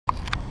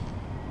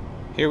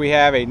Here we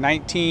have a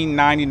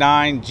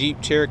 1999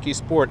 Jeep Cherokee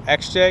Sport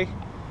XJ.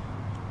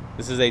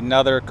 This is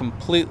another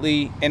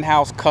completely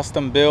in-house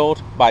custom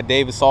build by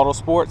Davis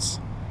AutoSports.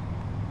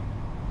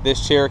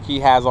 This Cherokee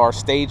has our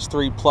Stage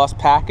 3 Plus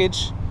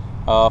package,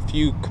 a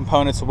few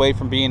components away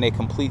from being a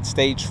complete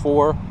Stage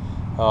 4.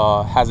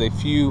 Has a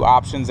few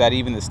options that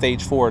even the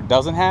Stage 4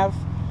 doesn't have.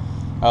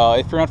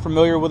 If you're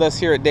unfamiliar with us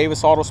here at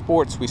Davis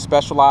AutoSports, we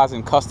specialize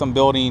in custom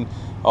building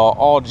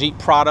all Jeep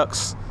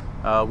products.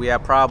 We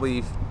have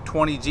probably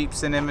 20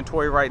 Jeeps in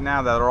inventory right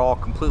now that are all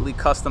completely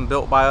custom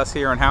built by us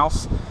here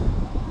in-house.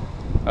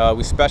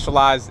 We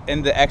specialize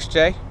in the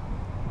XJ.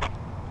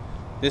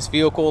 This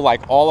vehicle,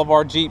 like all of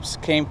our Jeeps,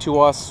 came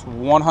to us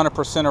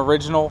 100%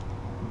 original,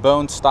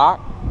 bone stock.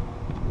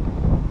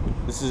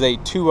 This is a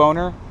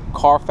 2-owner,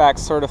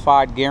 Carfax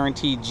certified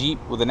guaranteed Jeep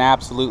with an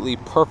absolutely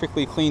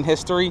perfectly clean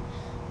history,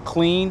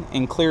 clean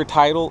and clear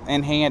title,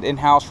 in hand,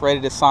 in-house,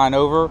 ready to sign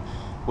over,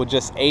 with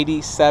just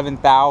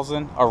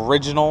 87,000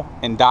 original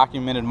and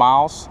documented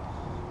miles.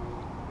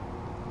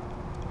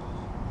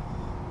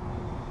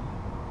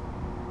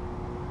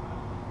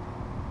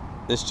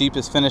 This Jeep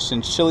is finished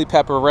in chili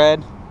pepper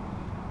red,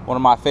 one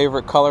of my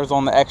favorite colors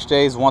on the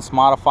XJs, once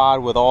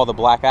modified with all the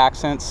black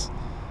accents.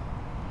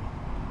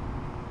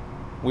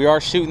 We are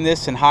shooting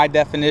this in high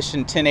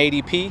definition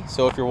 1080p,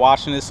 so if you're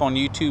watching this on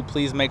YouTube,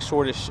 please make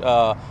sure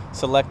to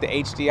select the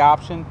HD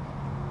option.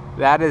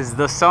 That is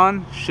the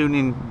sun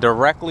shooting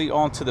directly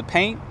onto the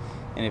paint,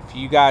 and if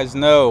you guys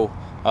know,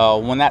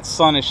 when that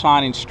sun is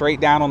shining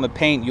straight down on the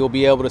paint, you'll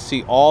be able to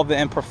see all the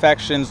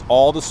imperfections,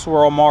 all the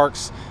swirl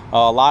marks.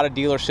 A lot of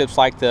dealerships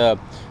like to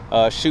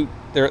shoot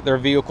their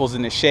vehicles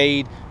in the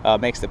shade,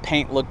 makes the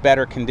paint look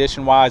better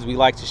condition wise. We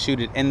like to shoot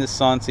it in the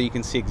sun so you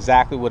can see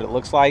exactly what it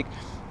looks like.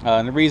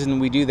 And the reason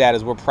we do that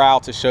is we're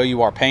proud to show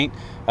you our paint.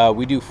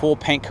 We do full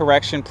paint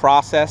correction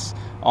process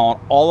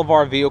on all of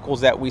our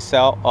vehicles that we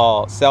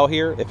sell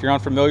here. If you're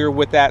unfamiliar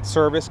with that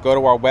service, go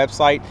to our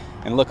website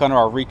and look under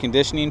our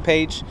reconditioning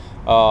page.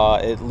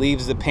 It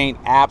leaves the paint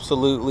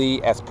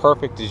absolutely as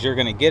perfect as you're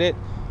going to get it.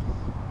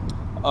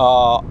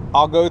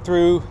 I'll go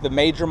through the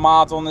major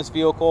mods on this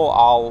vehicle.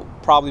 I'll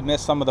probably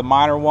miss some of the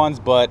minor ones,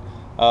 but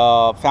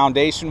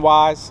foundation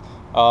wise,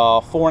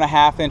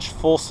 4.5-inch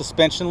full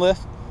suspension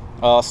lift.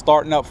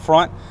 Starting up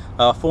front,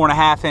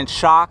 4.5-inch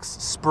shocks,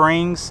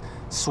 springs,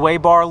 sway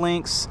bar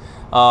links,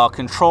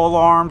 control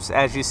arms,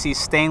 as you see,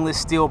 stainless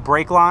steel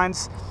brake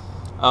lines,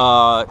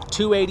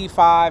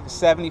 285,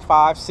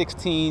 75,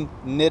 16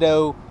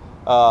 Nitto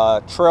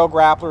trail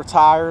grappler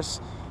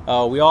tires.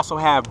 We also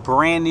have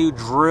brand new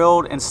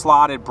drilled and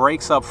slotted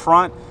brakes up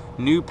front,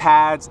 new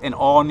pads, and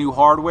all new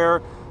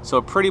hardware.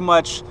 So pretty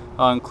much,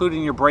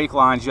 including your brake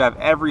lines, you have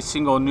every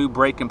single new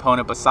brake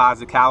component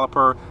besides the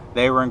caliper.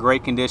 They were in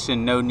great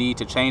condition, no need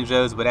to change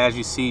those, but as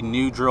you see,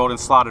 new drilled and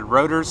slotted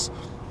rotors.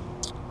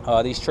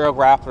 These trail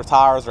grappler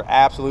tires are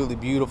absolutely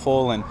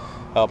beautiful, and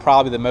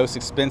probably the most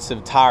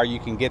expensive tire you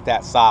can get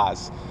that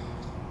size.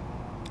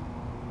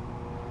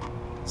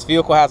 This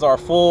vehicle has our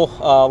full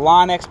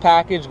Line X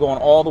package going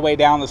all the way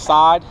down the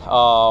side.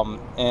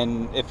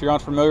 And if you're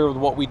unfamiliar with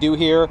what we do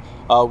here,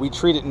 we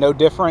treat it no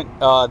different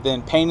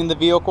than painting the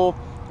vehicle.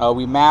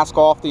 We mask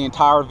off the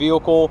entire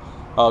vehicle,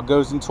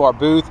 goes into our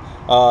booth.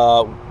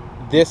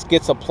 This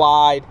gets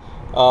applied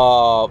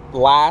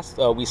last.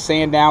 We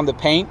sand down the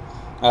paint.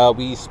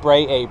 We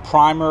spray a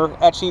primer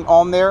etching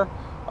on there,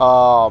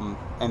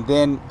 and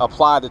then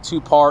apply the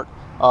 2-part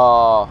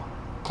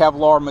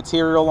Kevlar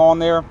material on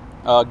there.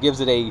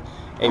 Gives it a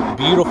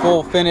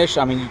beautiful finish.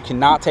 I mean, you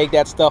cannot take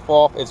that stuff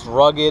off. It's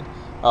rugged,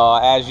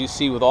 as you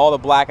see, with all the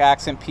black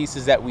accent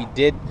pieces that we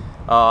did.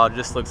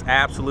 Just looks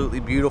absolutely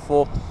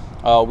beautiful.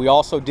 We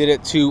also did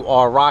it to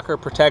our rocker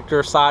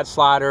protector side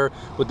slider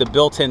with the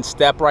built-in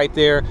step right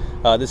there.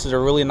 This is a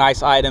really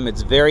nice item.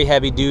 It's very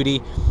heavy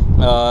duty.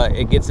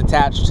 It gets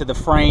attached to the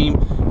frame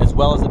as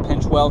well as the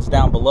pinch welds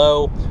down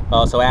below,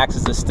 so it acts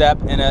as a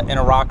step in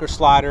a rocker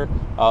slider.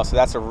 So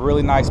that's a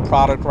really nice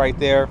product right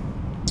there.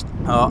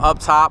 Up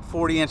top,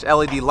 40-inch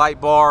LED light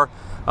bar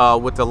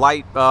with the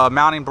light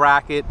mounting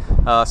bracket,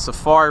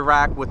 safari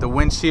rack with the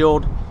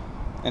windshield.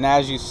 And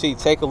as you see,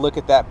 take a look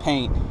at that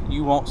paint.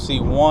 You won't see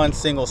one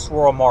single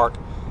swirl mark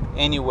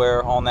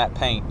anywhere on that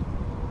paint.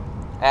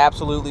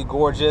 Absolutely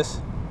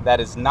gorgeous. That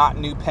is not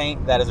new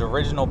paint. That is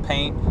original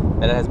paint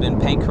that has been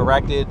paint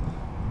corrected.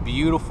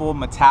 Beautiful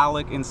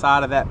metallic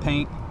inside of that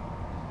paint.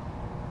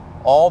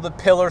 All the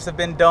pillars have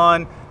been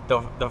done.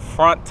 The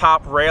front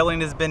top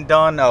railing has been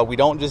done. We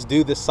don't just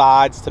do the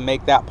sides to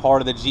make that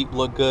part of the Jeep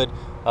look good.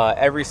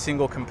 Every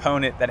single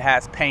component that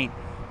has paint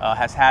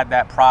has had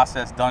that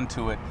process done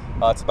to it.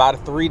 It's about a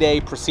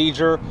 3-day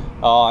procedure.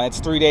 It's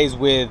 3 days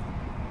with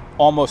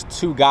almost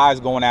 2 guys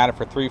going at it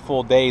for 3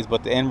 full days,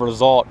 but the end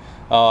result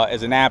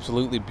is an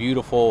absolutely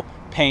beautiful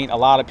paint. A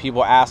lot of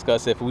people ask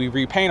us if we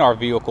repaint our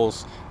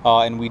vehicles,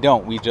 and we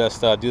don't. We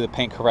just do the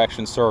paint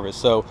correction service.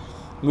 So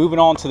moving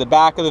on to the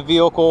back of the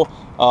vehicle,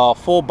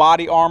 full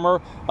body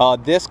armor.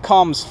 This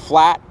comes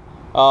flat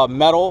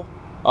metal,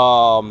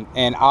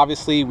 and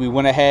obviously we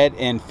went ahead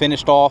and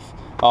finished off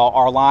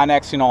our line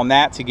Xing on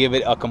that to give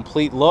it a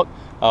complete look.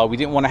 We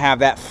didn't want to have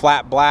that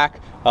flat black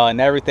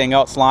and everything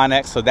else line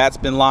X, so that's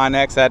been line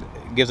X. That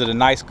gives it a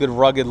nice, good,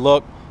 rugged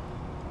look.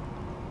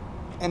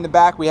 In the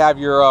back, we have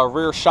your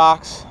rear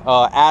shocks,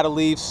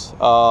 add-a-leafs,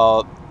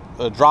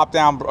 drop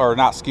down, or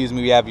not, excuse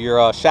me, we have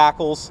your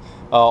shackles,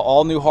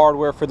 all new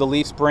hardware for the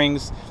leaf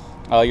springs.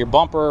 Your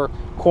bumper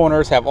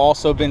corners have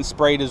also been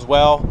sprayed as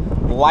well.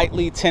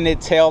 Lightly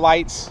tinted tail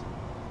lights.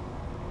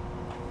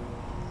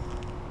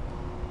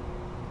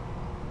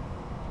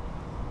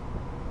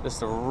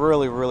 Just a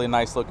really, really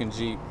nice looking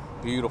Jeep.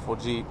 Beautiful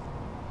Jeep.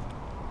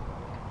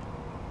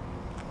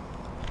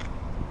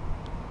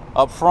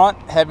 Up front,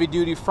 heavy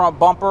duty front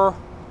bumper,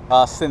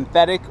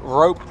 synthetic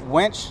rope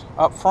winch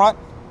up front.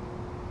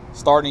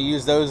 Starting to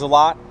use those a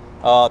lot.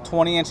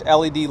 20-inch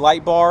LED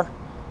light bar.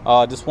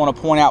 Just want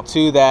to point out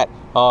too that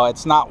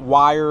it's not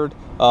wired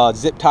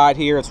zip tied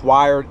here. It's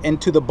wired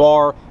into the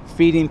bar,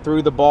 feeding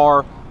through the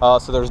bar.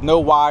 So there's no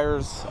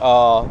wires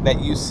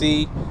that you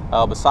see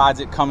besides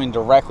it coming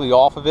directly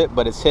off of it,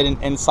 but it's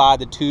hidden inside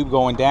the tube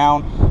going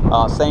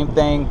down. Same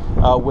thing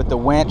with the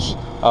winch.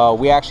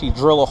 We actually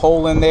drill a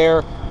hole in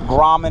there,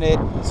 grommet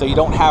it, so you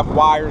don't have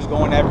wires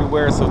going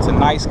everywhere. So it's a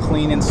nice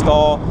clean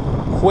install.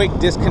 Quick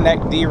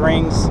disconnect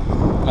D-rings.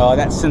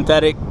 That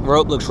synthetic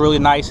rope looks really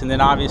nice, and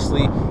then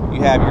obviously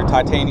you have your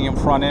titanium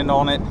front end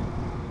on it.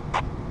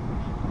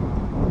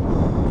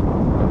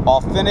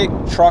 Authentic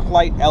truck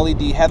light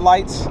LED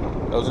headlights.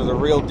 Those are the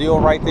real deal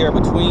right there.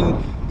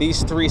 Between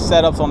these three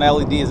setups on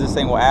LEDs, this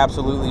thing will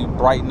absolutely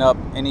brighten up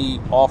any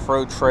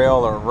off-road trail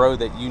or road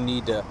that you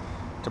need to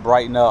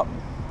brighten up.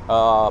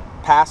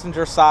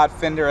 Passenger side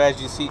fender,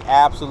 as you see,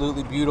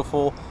 absolutely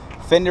beautiful.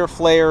 Fender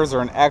flares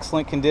are in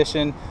excellent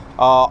condition.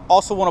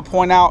 Also want to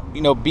point out,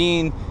 you know,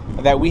 being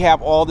that we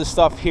have all this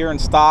stuff here in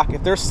stock,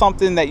 if there's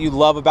something that you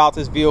love about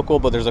this vehicle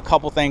but there's a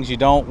couple things you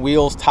don't,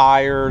 wheels,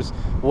 tires,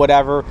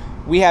 whatever,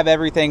 we have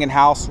everything in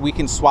house. We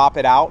can swap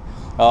it out.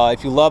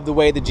 If you love the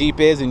way the Jeep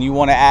is and you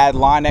want to add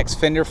line X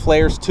fender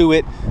flares to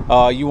it,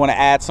 you want to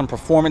add some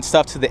performance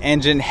stuff to the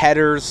engine,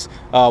 headers,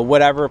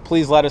 whatever,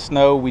 please let us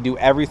know. We do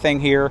everything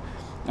here.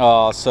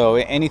 So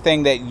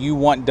anything that you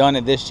want done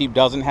that this Jeep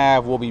doesn't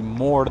have, we'll be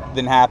more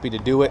than happy to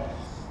do it.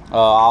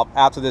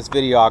 After this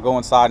video, I'll go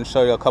inside and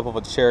show you a couple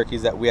of the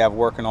Cherokees that we have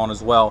working on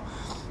as well.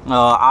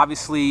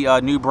 Obviously,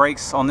 new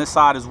brakes on this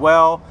side as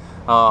well.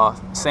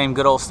 Same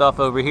good old stuff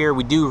over here.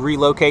 We do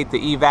relocate the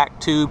evac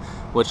tube,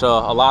 which a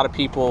lot of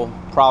people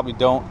probably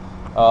don't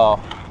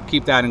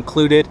keep that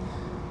included.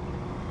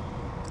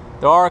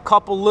 There are a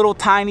couple little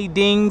tiny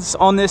dings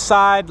on this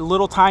side,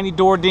 little tiny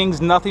door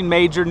dings, nothing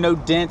major, no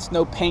dents,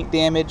 no paint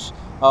damage.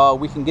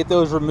 We can get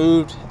those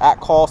removed at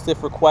cost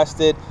if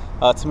requested.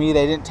 To me,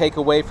 they didn't take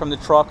away from the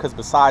truck, because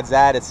besides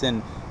that, it's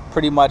in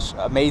pretty much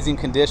amazing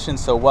condition,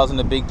 so it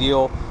wasn't a big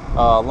deal.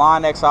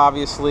 Line X,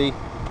 obviously.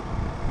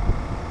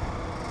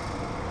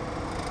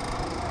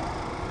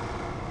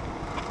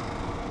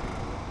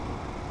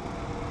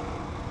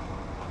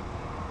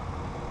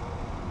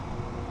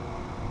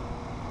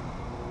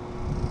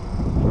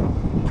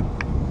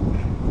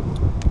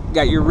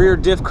 Got your rear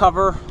diff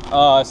cover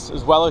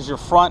as well as your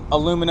front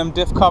aluminum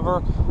diff cover,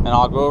 and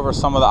I'll go over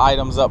some of the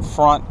items up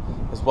front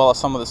as well as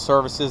some of the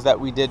services that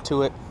we did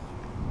to it.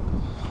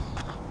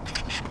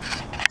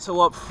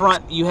 So up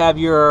front you have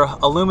your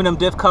aluminum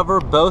diff cover.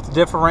 Both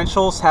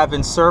differentials have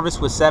been serviced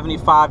with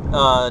 75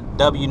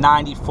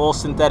 W90 full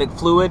synthetic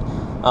fluid.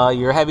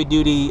 Your heavy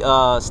duty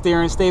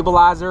steering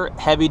stabilizer,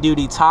 heavy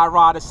duty tie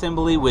rod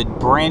assembly with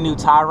brand new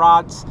tie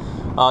rods.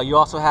 You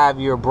also have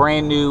your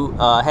brand new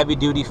heavy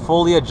duty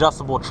fully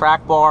adjustable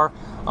track bar.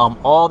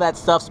 All that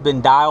stuff's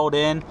been dialed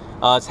in.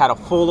 It's had a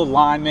full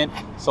alignment,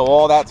 so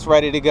all that's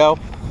ready to go.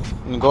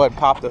 I'm gonna go ahead and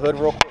pop the hood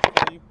real quick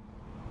for you.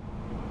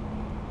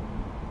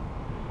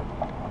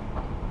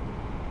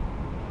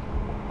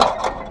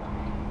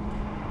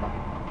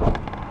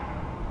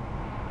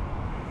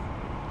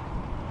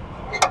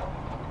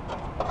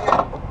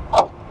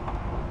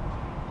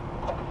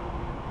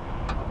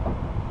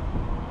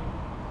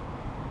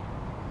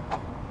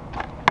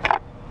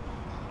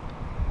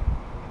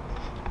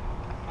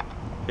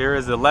 Here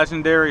is the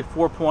legendary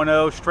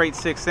 4.0 straight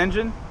six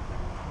engine.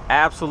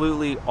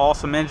 Absolutely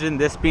awesome engine.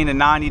 This being a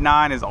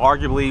 99 is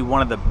arguably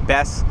one of the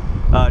best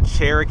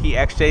Cherokee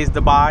XJs to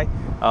buy.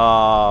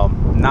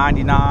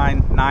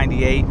 99,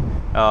 98.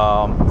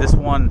 This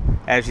one,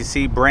 as you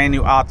see, brand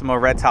new Optima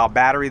red tile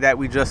battery that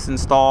we just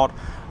installed.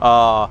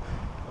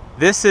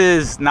 This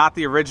is not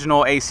the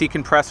original AC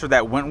compressor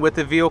that went with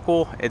the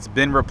vehicle. It's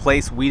been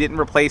replaced. We didn't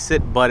replace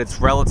it, but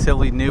it's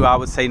relatively new. I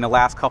would say in the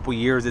last couple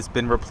years it's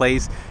been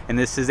replaced, and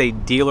this is a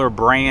dealer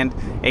brand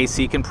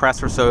AC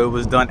compressor, so it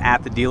was done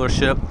at the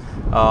dealership.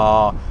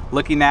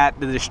 Looking at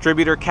the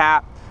distributor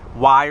cap,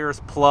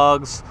 wires,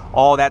 plugs,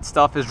 all that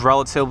stuff is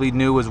relatively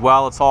new as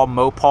well. It's all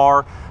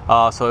Mopar,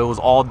 so it was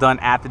all done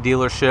at the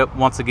dealership.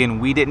 Once again,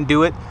 we didn't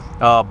do it,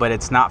 but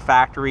it's not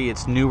factory,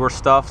 it's newer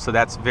stuff, so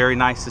that's very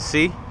nice to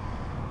see.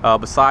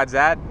 Besides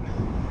that,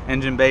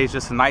 engine bay is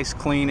just a nice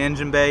clean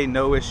engine bay,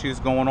 no issues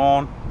going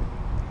on.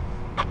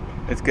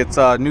 It gets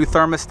a new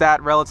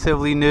thermostat,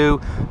 relatively new,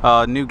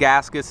 new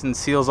gaskets and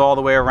seals all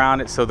the way around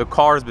it. So the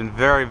car has been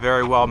very,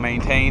 very well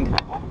maintained.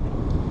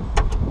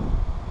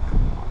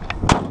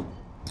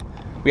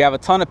 We have a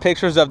ton of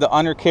pictures of the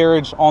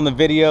undercarriage on the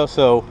video,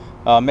 so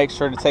make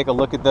sure to take a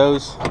look at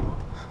those.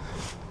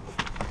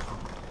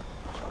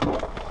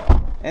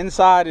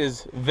 Inside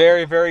is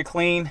very, very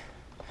clean.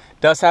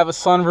 Does have a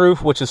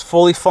sunroof, which is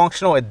fully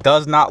functional. It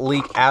does not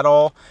leak at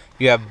all.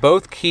 You have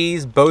both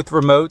keys, both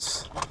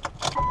remotes.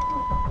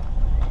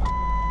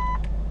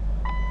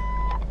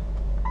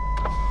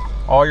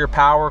 All your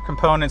power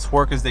components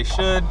work as they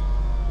should.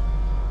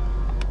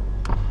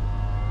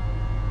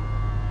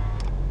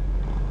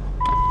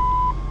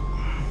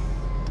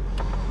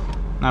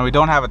 Now, we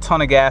don't have a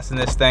ton of gas in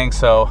this thing,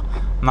 so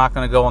I'm not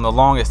going to go on the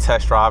longest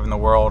test drive in the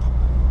world.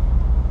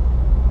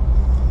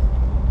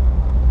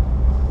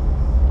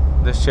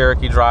 This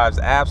Cherokee drives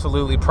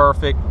absolutely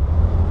perfect.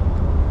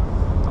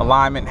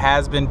 Alignment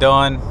has been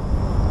done.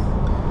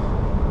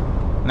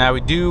 Now,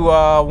 we do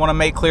want to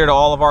make clear to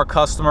all of our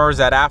customers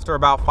that after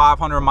about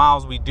 500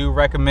 miles, we do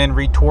recommend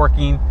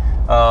retorquing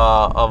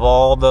of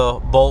all the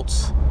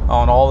bolts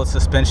on all the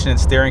suspension and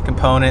steering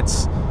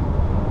components.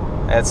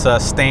 That's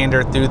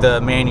standard through the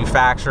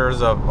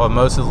manufacturers of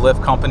most of the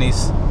lift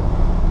companies.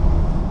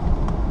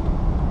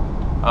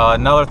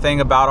 Another thing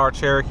about our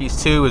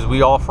Cherokees too is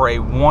we offer a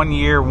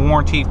 1-year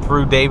warranty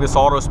through Davis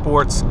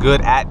AutoSports,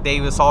 good at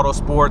Davis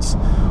AutoSports,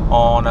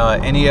 on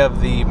any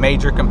of the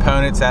major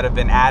components that have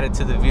been added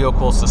to the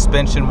vehicle,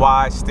 suspension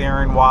wise,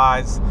 steering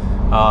wise,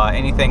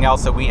 anything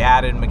else that we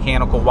added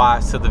mechanical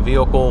wise to the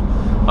vehicle.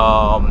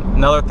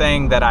 Another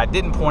thing that I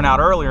didn't point out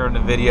earlier in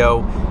the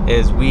video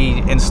is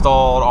we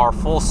installed our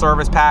full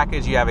service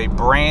package. You have a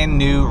brand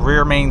new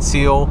rear main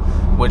seal,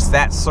 which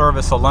that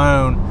service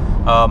alone,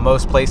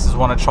 most places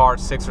want to charge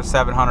 $600 or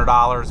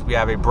 $700. We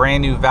have a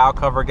brand new valve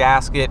cover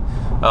gasket,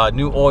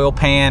 new oil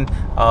pan,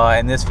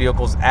 and this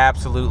vehicle's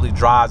absolutely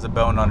dry as a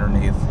bone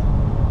underneath.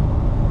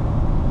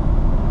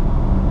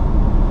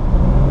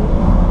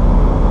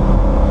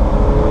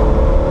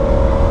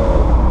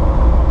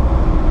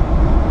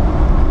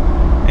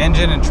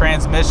 Engine and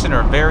transmission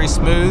are very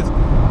smooth.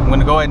 I'm going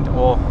to go ahead and,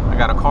 well, I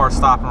got a car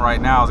stopping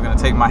right now. I was going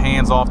to take my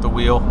hands off the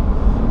wheel.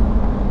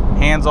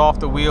 Hands off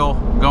the wheel,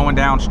 going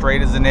down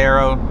straight as an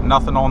arrow,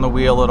 nothing on the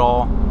wheel at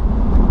all.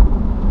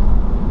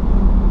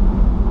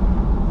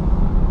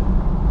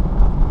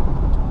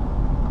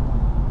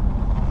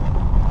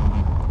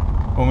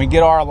 When we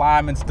get our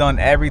alignments done,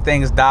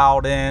 everything's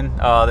dialed in.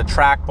 The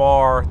track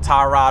bar,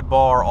 tie rod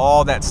bar,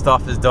 all that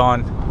stuff is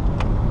done.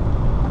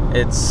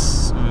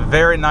 It's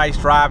very nice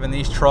driving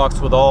these trucks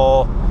with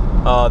all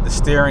the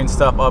steering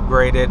stuff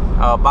upgraded.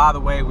 By the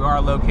way, we are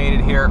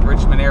located here at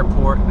Richmond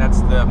Airport. That's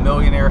the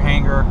Millionaire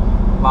hangar.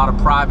 A lot of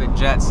private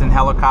jets and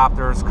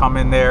helicopters come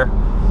in there.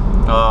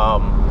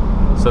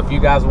 So if you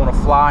guys want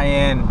to fly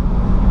in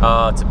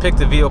to pick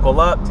the vehicle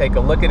up, take a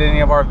look at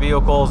any of our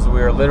vehicles,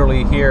 we're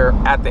literally here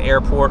at the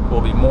airport.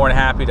 We'll be more than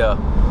happy to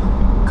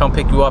come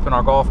pick you up in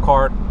our golf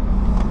cart.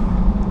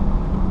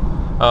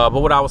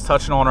 But what I was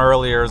touching on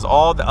earlier is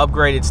all the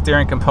upgraded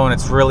steering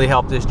components really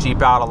help this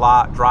Jeep out a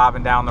lot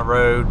driving down the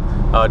road.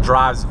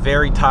 Drives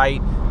very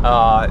tight.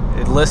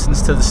 It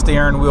listens to the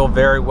steering wheel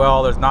very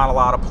well. There's not a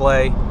lot of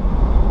play.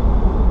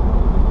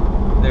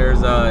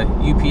 There's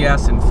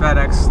UPS and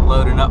FedEx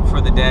loading up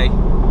for the day.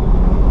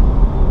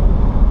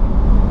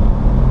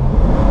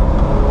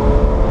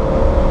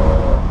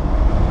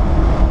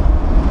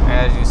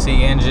 As you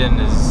see, engine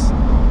is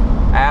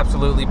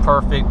absolutely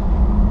perfect.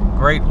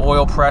 Great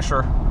oil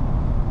pressure.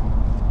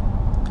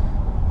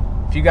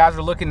 If you guys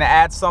are looking to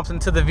add something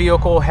to the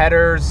vehicle,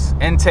 headers,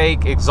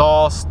 intake,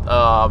 exhaust,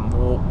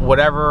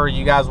 whatever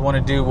you guys want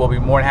to do, we'll be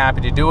more than happy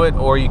to do it,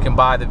 or you can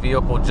buy the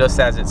vehicle just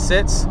as it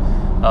sits.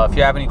 If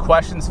you have any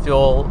questions,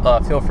 feel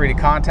free to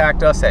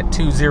contact us at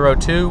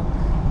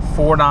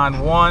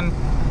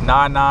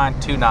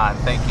 202-491-9929.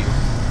 Thank you.